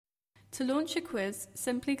To launch a quiz,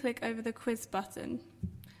 simply click over the quiz button.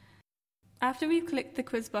 After we've clicked the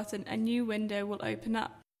quiz button, a new window will open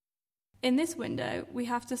up. In this window, we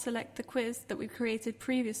have to select the quiz that we created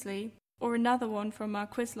previously or another one from our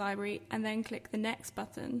quiz library and then click the next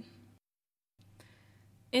button.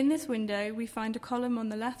 In this window, we find a column on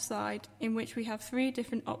the left side in which we have 3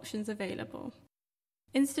 different options available.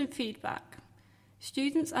 Instant feedback.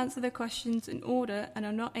 Students answer the questions in order and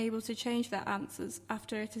are not able to change their answers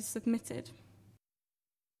after it is submitted.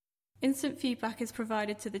 Instant feedback is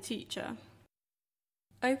provided to the teacher.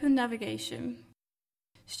 Open navigation.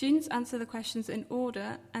 Students answer the questions in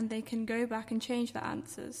order and they can go back and change their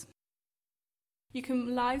answers. You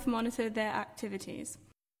can live monitor their activities.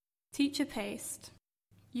 Teacher paced.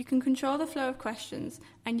 You can control the flow of questions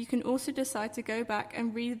and you can also decide to go back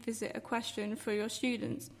and revisit a question for your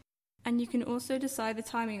students, and you can also decide the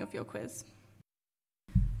timing of your quiz.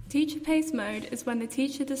 Teacher pace mode is when the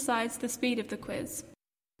teacher decides the speed of the quiz.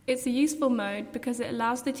 It's a useful mode because it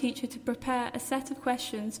allows the teacher to prepare a set of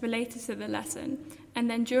questions related to the lesson and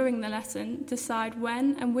then during the lesson decide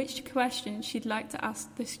when and which questions she'd like to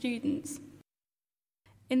ask the students.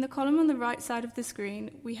 In the column on the right side of the screen,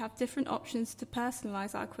 we have different options to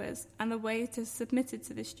personalise our quiz and the way it is submitted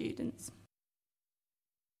to the students.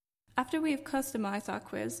 After we have customised our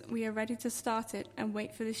quiz, we are ready to start it and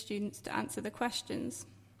wait for the students to answer the questions.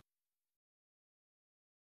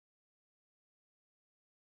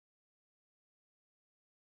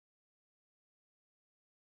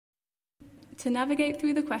 To navigate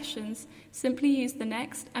through the questions, simply use the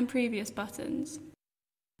next and previous buttons.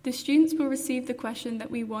 The students will receive the question that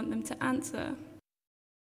we want them to answer.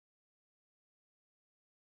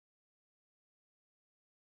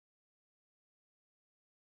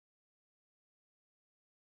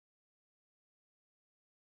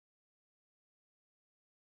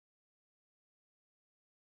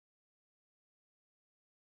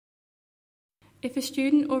 If a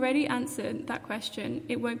student already answered that question,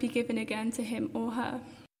 it won't be given again to him or her.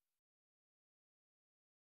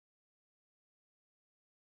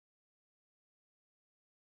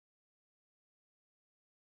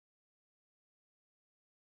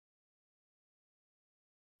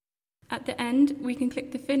 At the end, we can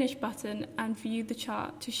click the Finish button and view the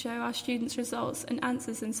chart to show our students' results and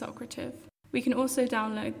answers in Socrative. We can also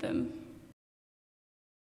download them.